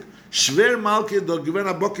glatik. Shver Malke do given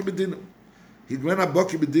a boki bedinim. He given a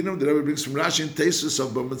boki bedinim. The Rebbe brings from Rashi and Tesis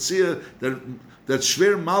of Bamatzia that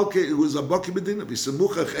Shver Malke it was a boki bedinim. He said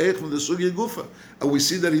muchach eich from the sugi gufa, and we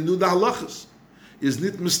see that he knew the halachas. Is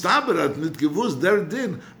nit mistaberat nit gevuz der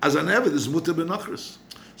din as an eved is muter benachris.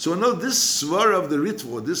 So I know this svar of the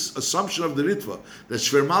Ritva, this assumption of the Ritva that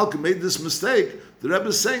Shver Malke made this mistake. The Rebbe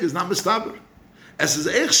is saying is not mistaber. Es ist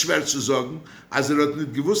echt schwer zu sagen, als hat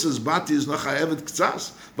nicht gewusst, dass Bati ist noch ein Evet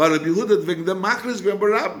Ktsas, weil Rabbi Yehuda wegen dem Machris beim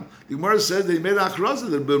Barabim. The Gemara says that he made a achroza,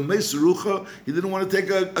 that beim Meis Rucha, he didn't want to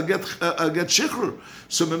take a get shichrur.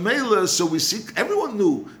 So Memela, so we see, everyone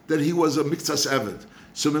knew that he was a Miktsas Evet.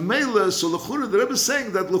 So Memela, so Lechura, the Rebbe is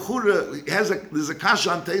saying that Lechura there's a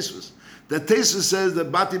kasha on Tesis. That Tesis says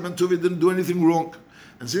that Bati Ben Tuvi didn't do anything wrong.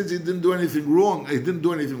 And since he didn't do anything wrong, so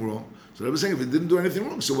the Rebbe is saying if he didn't do anything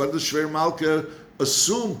wrong, so what does Shver Malka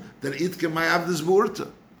assume that Itke might have this Bu'urta?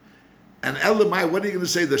 And Elamai, what are you going to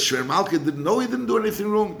say? That Shver Malka didn't know he didn't do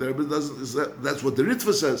anything wrong? The Rebbe that's what the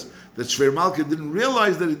Ritva says, that Shver Malka didn't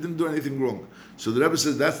realize that he didn't do anything wrong. So the Rebbe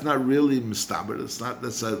says that's not really mistaber. It's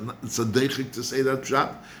a deichik to say that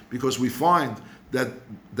pshat, because we find that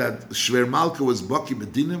Shver Malka was Baki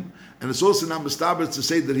Medinim, and it's also not mistaber to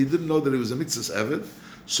say that he didn't know that he was a Mitzvah Eved.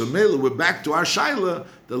 So Mela, we're back to our Shaila,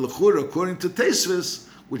 the Lechura, according to Teisvis,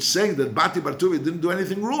 which saying that Bati Bartuvi didn't do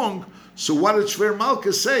anything wrong. So what did Shver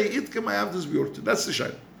Malka say? Itke may have this biurta. That's the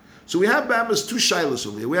Shaila. So we have Bamas two Shailas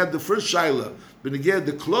over here. We had the first Shaila, Beneged,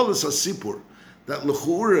 the Klolis HaSipur, that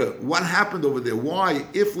Lechura, what happened over there? Why,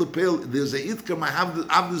 if Lepel, there's a Itke may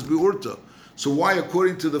have this biurta. So why,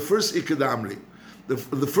 according to the first Ikadamri, the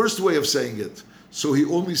first way of saying it, so he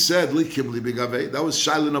only said Likim Libigave. That was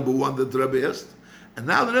Shaila number one that the Rebbe asked. And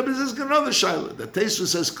now the Rebbe says another Shaila. The Teisva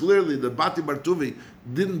says clearly that Bati Bartuvi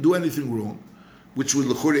didn't do anything wrong, which would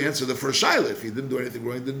Lechuri answer the first Shaila. If he didn't do anything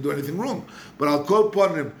wrong, he didn't do anything wrong. But I'll call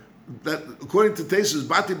upon him that according to Teisva,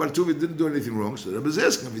 Bati Bartuvi didn't do anything wrong. So the Rebbe is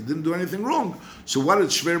asking if he didn't do anything wrong. So what did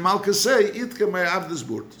Shver Malka say? Itke may have this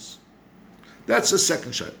burtis. That's the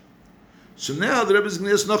second Shaila. So now the Rebbe is going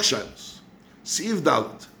to ask noch Shailas. Siv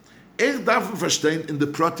Dalet. Darf man verstehen in der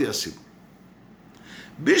Proteasim.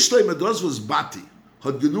 Bishlei Medos was Bati,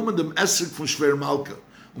 hat genommen dem Essig von Shver Malka,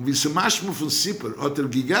 und wie Semashmu von Sipper hat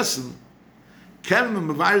gegessen, kann man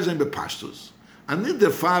beweisen sein bei Pashtus. Und nicht der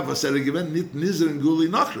Fall, was gewinnt, nicht Nizer in Guli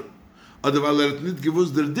Nachrim, oder weil hat nicht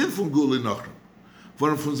gewusst, der Din von Guli Nachrim.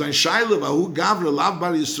 Von sein Scheile, war hu Gavre,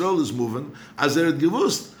 Lavbar Yisrael ist moving, als hat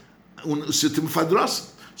gewusst, und sit him verdrossen.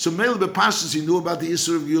 So Mele bei Pashtus, he knew about the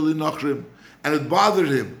Isra of Guli Nachrim, and it bothered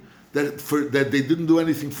him, that they didn't do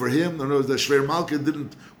anything for him. In other words, that Shver Malka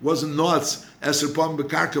wasn't nuts Eser Pam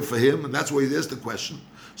Bekarka for him, and that's why he asked the question.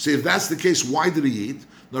 So if that's the case, why did he eat?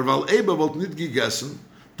 Norval Eba wollte nicht gegessen,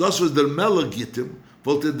 das was der Meller gittim,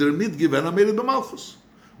 wollte der mitgewen am Ere Bemalchus.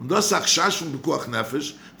 Und das sagt Schash von Bekuach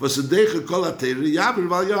Nefesh, was a deiche kol atere, jaber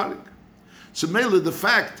val yarik. So mainly the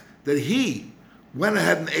fact that he went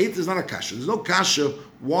ahead and ate is not a kasha. There's no kasha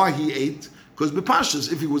why he ate, because Bepashas,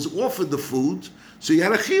 if he was offered the food, so he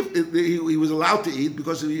had a chiv, he was allowed to eat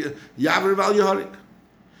because of Yaver Val Yehorik.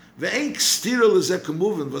 Ve'enk stirel is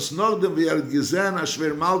moving, was noch dem wie gesehen, a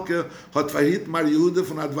Shver Malka hat verhit Mar Yehuda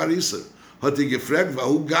von Advarisser. Hat gefragt,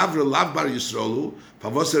 wahu Gavre lav Bar Yisraelu,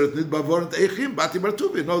 was hat nicht bewornt Eichim, Bati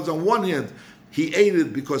Bartuvi. No, on one hand, he ate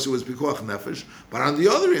it because it was Pikuach Nefesh, but on the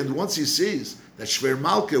other hand, once he sees that Shver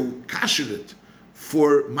Malka kashered it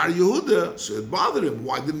for Mar Yehuda, so it bothered him.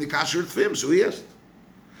 Why didn't he kasher it for him? So he asked.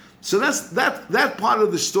 So that part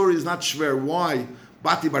of the story is not shver. Why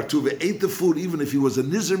Bati Bar Tuvi ate the food even if he was a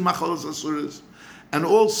nizir machalas asuras, and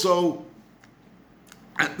also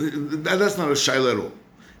that's not a shaila at all.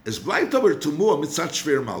 Es bleibt aber tumua mitzat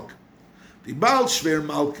shver malka. Die Baal shver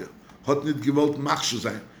malka hat nicht gewollt machshu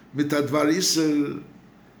sein mit advar iser.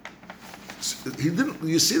 He didn't.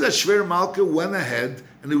 You see that shver malka went ahead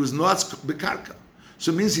and it was not bekarka.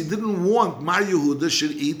 So it means he didn't want Mar Yehuda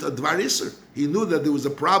should eat a dvar iser. He knew that there was a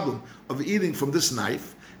problem of eating from this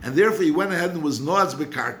knife, and therefore he went ahead and was noaz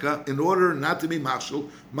bekarka in order not to be mashal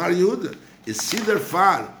Mar Yehuda. Is sidar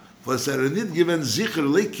far for serenit given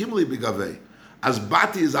zicher le kimli begavei. As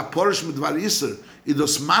Bati is a porish mit dvar iser, it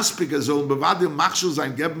does maspik as on bevadim machshul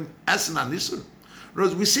sein geben essen an iser.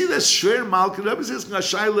 We see that shver malka. Rabbi says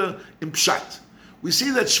ngashayla in pshat. We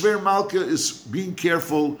see that Shver Malka is being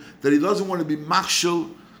careful that he doesn't want to be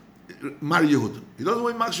Machshel Mar Yehuda. He doesn't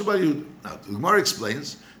want to be Machshel Mar Yehuda. Now, the Gemara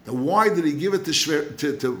explains that why did he give it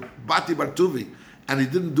to Bati Bar Tuvi and he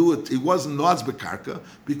didn't do it, he wasn't Noaz Bekarka,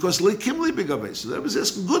 because Lekimli Begaveh. So that was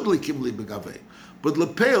asking good Lekimli Begaveh. But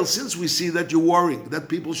Lepel, since we see that you're worrying that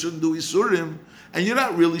people shouldn't do Isurim, and you're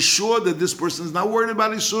not really sure that this person is not worried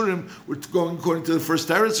about Isurim, we're going according to the first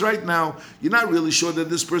teretz right now, you're not really sure that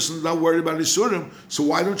this person is not worried about Isurim, so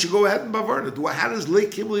why don't you go ahead and bavarn it? How does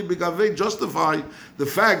Leik Kimli Begaveh justify the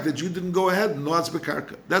fact that you didn't go ahead and Noaz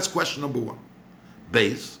Bekarka? That's question number one.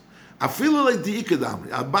 Base. Afilu like the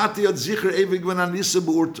Ikadamri, Abati at Zicher Evig when Anisa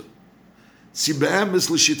Beurta. Sibeem is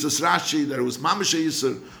Lishitzas Rashi, that it was Mamash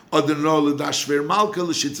Yisr, or the no Ledashver Malka,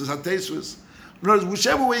 Lishitzas Hatesvis. In other words,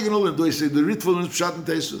 whichever way you're going to learn, do you say the Ritful and Pshat and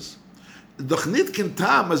Tesvis? Doch nit ken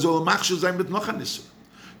tam, as all Machshu sein mit noch anisr.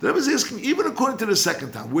 The Rebbe is asking, even according to the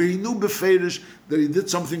second time, where he knew beferish that he did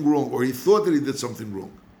something wrong, or he thought that he did something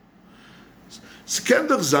wrong. Es kann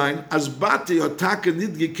doch sein, als Bati hat Taka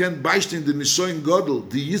nicht gekannt beistehen den Nisoin Godel,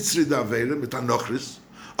 die Yitzri da wäre, mit Anochris,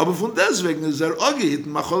 aber von deswegen ist auch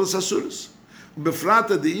gehitten, Macholas Asuris. Und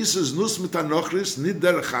befragt die Isis Nuss mit Anochris, nicht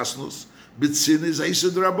der Chasnus, Bitzin is Isa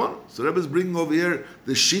Drabon. So Rebbe is bringing over here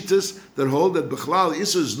the Shitas that hold that Bechlal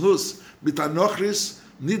Isis Nuss mit Anochris,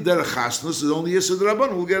 nicht der Chasnus, is only Isa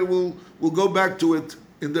Drabon. We'll go back to it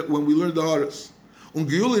when we learn the Horus. Und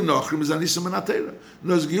Giyuli Nochrim is Anisa Menatera.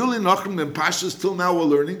 And as Giyuli Nochrim, then Pashas, till now we're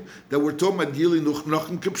learning that we're talking about Giyuli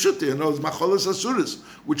Nochrim Kipshuti, and those Macholas Asuris,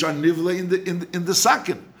 which are Nivle in the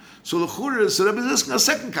Sakin. So the Chura, so Rebbe is asking a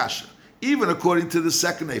second Kasha, even according to the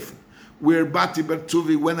second Ephim, where Bati Bar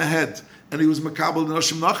Tuvi went ahead and he was Makabal the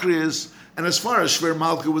Noshim Nachrias, and as far as Shver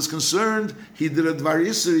Malka was concerned, he did a Dvar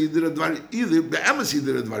Yisr, either the Emes he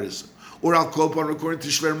did a Dvar Yisr, or Al Kolpan according to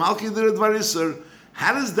Shver Malka he did a Dvar Yisr.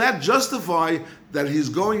 How does that justify that he's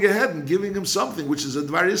going ahead and giving him something which is a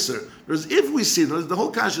Dvar Yisr? Because if we see, the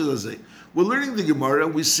whole Kasha does say, we're learning the Gemara,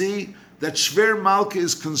 we see that Shver Malka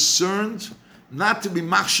is concerned not to be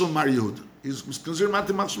Machshel Mar Yehuda. He's concerned not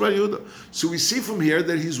to Machshel Mar Yehuda. So we see from here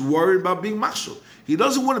that he's worried about being Machshel. He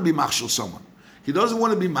doesn't want to be Machshel someone. He doesn't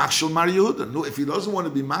want to be Machshel Mar Yehuda. No, if he doesn't want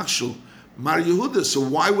to be Machshel Mar Yehuda, so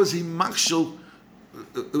why was he Machshel?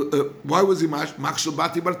 Machshel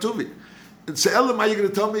Bati Bar Tuvi? And say, Elam, are you going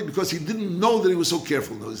to tell me? Because he didn't know that he was so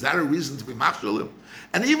careful. No, is that a reason to be Machshel him?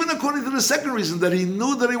 And even according to the second reason, that he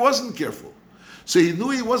knew that he wasn't careful. So he knew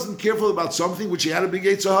he wasn't careful about something which he had a big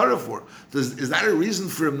Eitzahara for. Is that a reason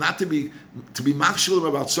for him not to be Machshel him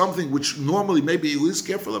about something which normally maybe he is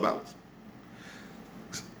careful about?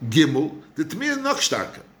 Gimel, the Tmir noch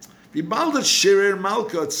starker. The Baldat Sherer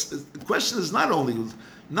Malka, the question is not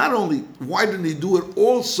only why didn't he do it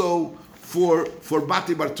also for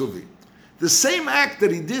Bati Bar Tuvi. The same act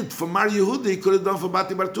that he did for Mar Yehuda, he could have done for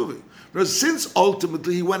Bati Bar Tuvi. Because since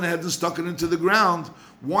ultimately he went ahead and stuck it into the ground,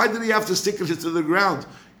 why did he have to stick it into the ground?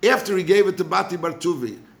 After he gave it to Bati Bar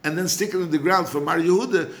Tuvi and then stick it in the ground for Mar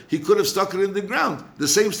Yehuda, he could have stuck it in the ground. The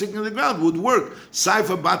same sticking in the ground would work.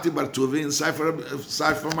 Saifa Bati Bar Tuvi and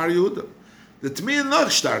Saifa Mar Yehuda. The Tmir noch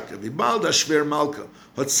starker, wie bald das Schwer Malka,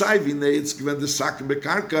 hat sei wie neitz, gewend der Sacken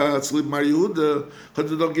bekarka, hat's lieb Mar Yehuda,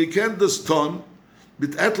 hat doch gekannt das Ton,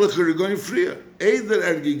 mit etlicher Regoin früher.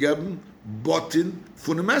 Eider gegeben, Botin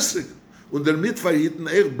von dem Messer. Und damit verhielten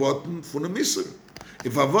Botin von dem Messer.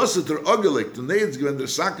 If was hat angelegt, und neitz, gewend der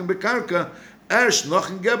Sacken bekarka, erst noch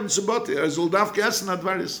ein Geben zu Botin, soll darf gegessen hat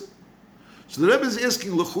Varis. So the Rebbe is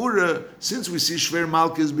asking Lechura, since we see Shver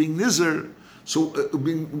Malka as being Nizar, so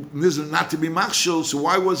being Nizar not to be Machshel, so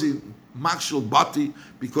why was he Machshel Bati?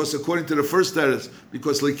 Because according to the first teretz,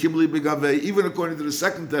 because like Kimli Begaveh, even according to the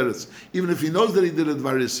second teretz, even if he knows that he did a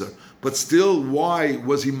Dvar Yisr, but still, why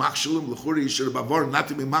was he Machshel him? L'churi, he should have bavar not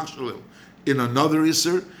to be Machshel him in another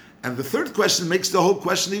Yisr. And the third question makes the whole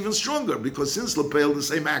question even stronger, because since Lepel, the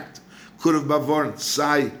same act, could have bavar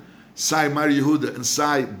Sai Sai Mar Yehuda and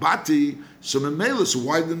Sai Bati, so Memela, so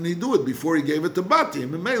why didn't he do it before he gave it to Bati?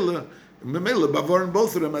 And Memela, Bavarin,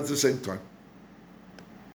 both of them at the same time.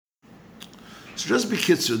 So just be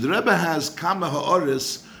kitzur, the Rebbe has Kama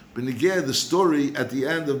Ha'oris, Benigeh, the story at the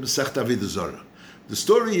end of Masechta Avodah Zarah. The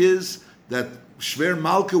story is that Shver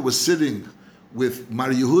Malka was sitting with Mar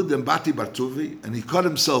Yehud and Bati Bartuvi, and he cut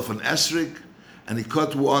himself an esrig, and he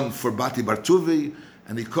cut one for Bati Bartuvi,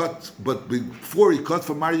 and he cut, but before he cut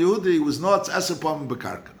for Mar Yehudi, he was not Esapam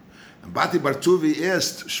Bekarka. And Bati Bartuvi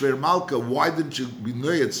asked Shver Malka, why didn't you be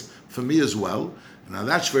noyetz for me as well? And now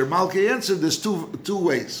that Shver Malka answered, there's two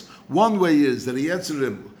ways. One way is that he answered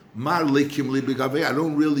him, Mar Leikim Li Begaveh, I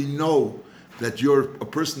don't really know that you're a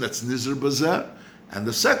person that's Nizr Bazeh. And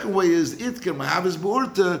the second way is Itker Mahavis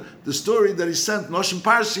Beurta, the story that he sent Noshim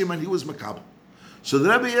Parsim and he was Makabel. So the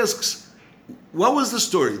Rebbe asks, what was the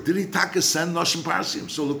story? Did he taka send Noshim Parsim?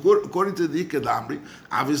 So according to the Ikad Amri,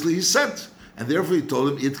 obviously he sent. And therefore he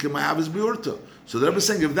told him Itker Mahavis Beurta. So the Rebbe is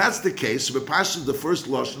saying, if that's the case, so Bepashim, the first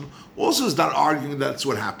Lashon, also is not arguing that's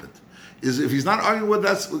what happened. If he's not arguing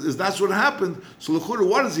that's what happened, so l'chura,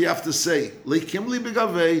 what does he have to say? Leikim Li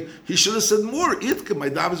Begaveh, he should have said more. Itker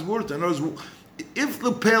Mahavis Beurta. In other words, if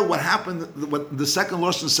the pale, what happened, what the second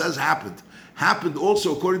Lashon says happened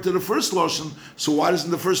also according to the first Lashon, so why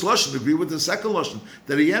doesn't the first Lashon agree with the second Lashon?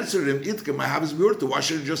 That he answered him, Itkem, I have his biurta, why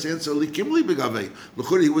should he just answer Li Kimli Begaveh?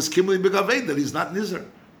 L'churi, he was Kimli Begaveh, that he's not Nizar.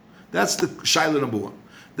 That's the Shaila number one.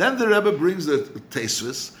 Then the Rebbe brings the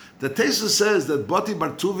Teisvis. The Teisvis says that Bati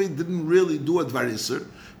Bartuvi didn't really do a Dvar Yisur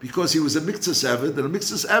because he was a Miktzas Eved, and a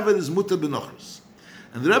Miktzas Eved is Muta B'Nochros.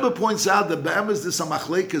 And the Rebbe points out that Be'emes there's a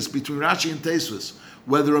machlekes between Rashi and Teisvis,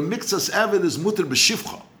 whether a Miktzas Eved is Muter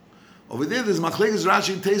B'Shivcha. Over there's machlekes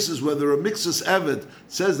Rashi and Teisvis, whether a Miktzas Eved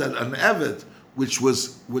says that an Eved which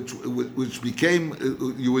became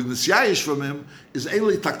you were nisyayish from him is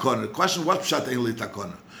Eili Takona. The question, what pshat Eili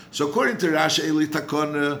Takona? So according to Rashi, Eili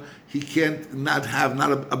Takona, he can't not have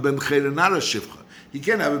not a ben chayre, not a shivcha. He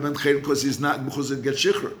can't have a ben chayre because he's not mechuzet get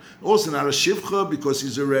shikhr. Also not a shivcha because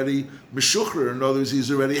he's already meshuchrer. In other words, he's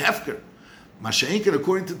already hefker. Masha'inkin,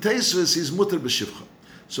 according to Teisvis, he's muter b'shivcha.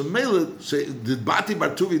 So Mela, did Bati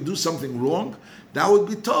Bartuvi do something wrong? That would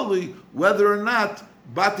be totally whether or not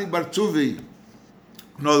Bati Bartuvi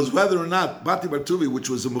knows whether or not Bati Bartuvi, which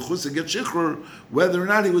was a mechus get shikhr, whether or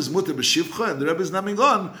not he was muter b'shivcha, and the Rebbe is naming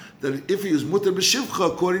on that if he is muter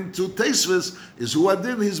b'shivcha, according to Teisvis, is who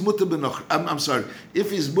adin he's muter b'nochris. I'm sorry,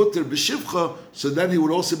 if he's muter b'shivcha, so then he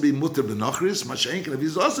would also be muter b'nochris. Masha'inkin, if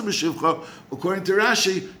he's also b'shivcha, according to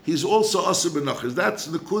Rashi, he's also also b'nochris. That's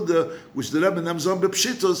the kuda which the Rebbe names on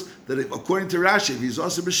b'pshitos, that if, according to Rashi, if he's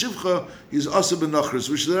also b'shivcha, he's also b'nochris,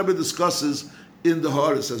 which the Rebbe discusses in the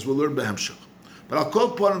Haaretz, as we'll learn b'hemshach. But I'll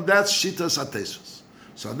call upon him, that's Shitas HaTeisvus.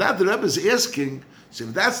 So that the Rebbe is asking, so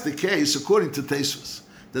if that's the case, according to Teisvus,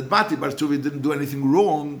 that Bati Bartuvi didn't do anything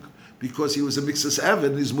wrong because he was a Mixas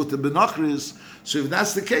Evan, he's Mutter B'Nochris, so if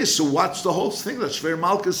that's the case, so what's the whole thing that Shver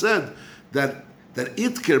Malka said, that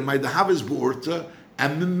Itker might have his Bu'urta,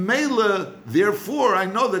 and Memela, therefore, I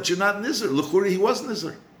know that you're not Nizar. L'churi, he was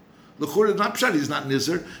Nizar. L'churi, not Pshat, he's not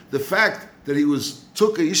Nizar. The fact that he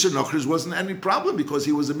took a Isha Nochris wasn't any problem because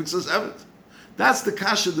he was a Mixas Evan. That's the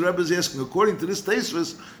kasha the Rebbe is asking. According to this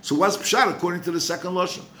Teisvis, so what's pshat according to the second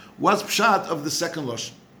lashon? What's pshat of the second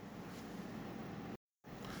lashon?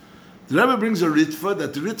 The Rebbe brings a ritva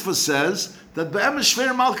that the ritva says that Be'emes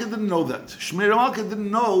Shver Malka didn't know that. Shver Malka didn't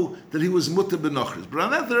know that he was muter b'nochris. But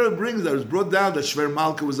on that the Rebbe brings that it was brought down that Shver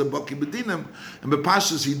Malka was a baki b'dinim, and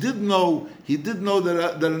B'pashas he did know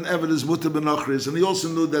that an eved is muter b'nochris, and he also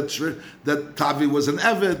knew that Tavi was an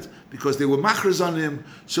eved because they were machres on him.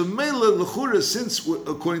 So Mela l'chura, since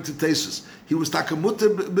according to Tesis he was taka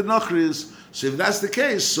muter b'nochris. So if that's the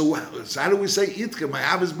case, so how do we say Itkem? I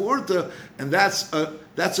have his bu'urta, and that's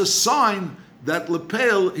a sign that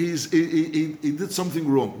Lepel he did something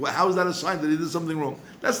wrong. Well, how is that a sign that he did something wrong?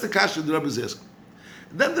 That's the kasha the Rebbe is asking.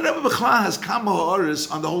 Then the Rebbe Bechla has Kama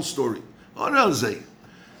Ha'aris on the whole story. The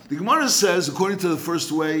Gemara says, according to the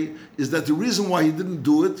first way, is that the reason why he didn't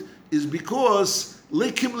do it is because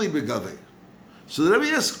Leikimli Begaveh. So the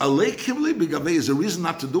Rebbe asks, a Leikimli Begaveh is a reason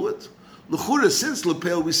not to do it? L'chura, since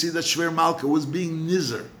Lepel, we see that Shver Malka was being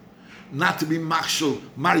Nizar, not to be Machshel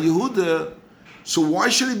Mar Yehuda. So why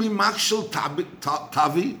should he be Machshel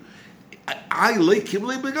Tavi? I like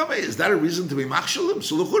Kimli Begaveh. Is that a reason to be Machshel him?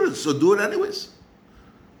 So do it anyways.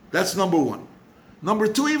 That's number one. Number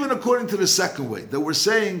two, even according to the second way, that we're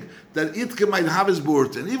saying that Itke might have his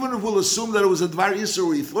bort, and even if we'll assume that it was a Dvar Yisur,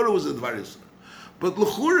 or he thought it was a Dvar Yisur. But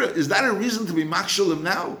L'chura, is that a reason to be Machshel him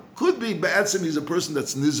now? Could be Ba'atzim, he's a person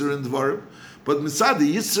that's Nizar in Devarim. But mitzad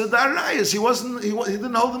the Yitzra Darayas, he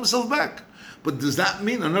didn't hold himself back. But does that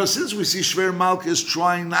mean, since we see Shver Malka is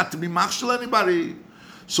trying not to be machshel anybody,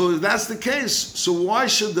 so if that's the case, so why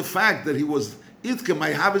should the fact that he was Itke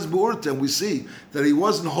might have his beurta, and we see that he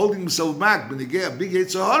wasn't holding himself back, but he gave a big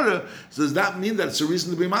Yitzhahara, so does that mean that it's a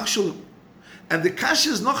reason to be machshel? And the kasha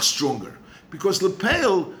is noch stronger, because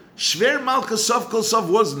Lepeil, Shver Malka Sov Kol Sov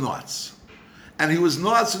was nuts. And he was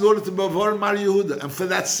nuts in order to Bavor Mar Yehuda. And for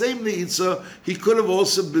that same Neitza, he could have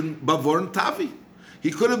also been Bavor and Tavi. He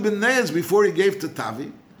could have been Neaz before he gave to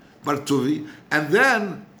Tavi, Bar Tuvi, and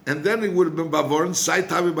then he would have been Bavor and Sai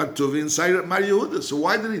Tavi Bar Tuvi and Sai Mar Yehuda. So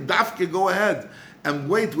why did he Dafke go ahead and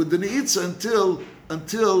wait with the Neitza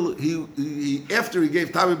until he after he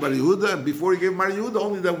gave Tavi Bar Yehuda and before he gave Mar Yehuda,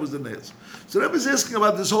 only then was the Neaz. So Rebbe is asking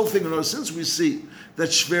about this whole thing. Since we see that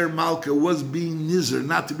Shver Malka was being Nizer,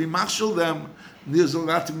 not to be machshel them, Nizer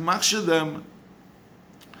not to be machshel them,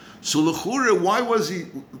 so L'chure,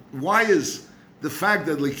 why is the fact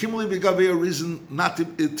that Lekimli Begavei a reason not to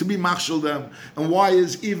be machshel them, and why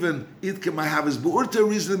is even Itke might have his Be'urta a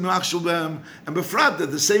reason to be machshel them, and Befrat that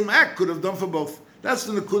the same act could have done for both? That's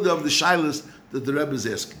the Nekuda of the Shilas that the Rebbe is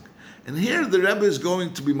asking. And here the Rebbe is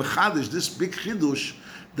going to be Mechadish, this big Chidush,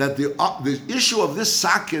 that the issue of this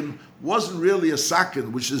sakin wasn't really a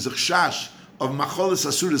sakin, which is a chash of macholis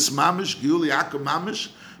asuris mamish, giuli akum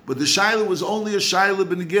mamish, but the shaila was only a shaila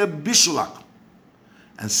b'negeh bishulakum.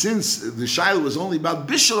 And since the shaila was only about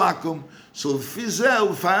bishulakum, so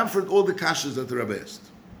fizel for all the kashas that the Rabbi asked.